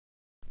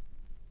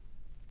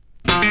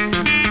I'm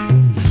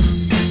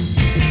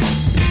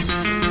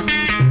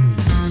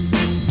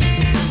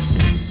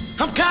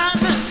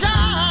kinda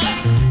shy,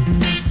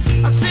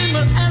 I'm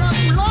single and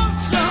I'm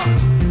lonesome.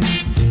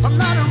 I'm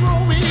not a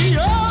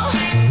Romeo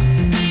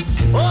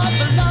or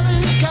the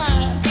loving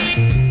kind.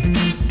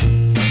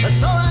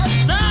 So at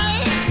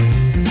night,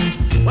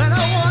 when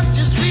I want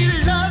your sweet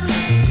love,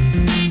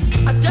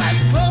 I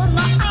just close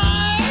my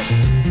eyes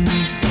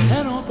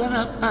and open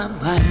up my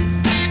mind.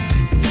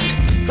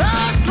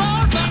 Just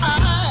close my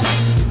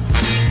eyes,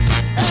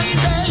 and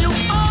there you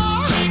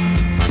are.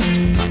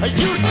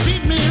 You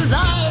treat me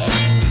like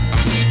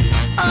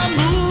a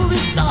movie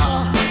star.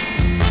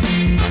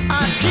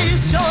 I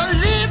kiss your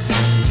lips,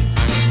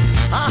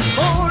 I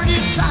hold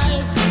you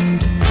tight.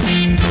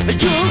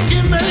 You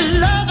give me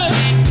loving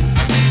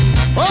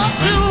all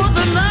through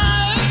the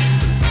night.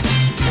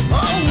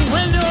 Oh,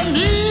 when you're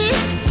near,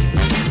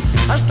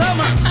 I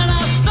stumble and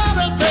I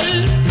stutter,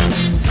 babe.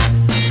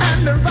 And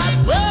the right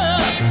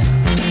words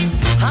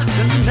I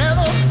can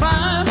never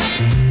find.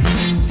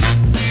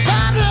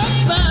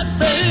 Bad,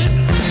 babe.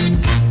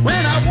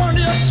 When I want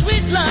your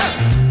sweet love,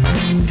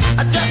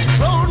 I just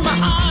close my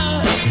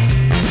eyes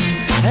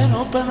and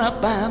open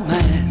up my mind.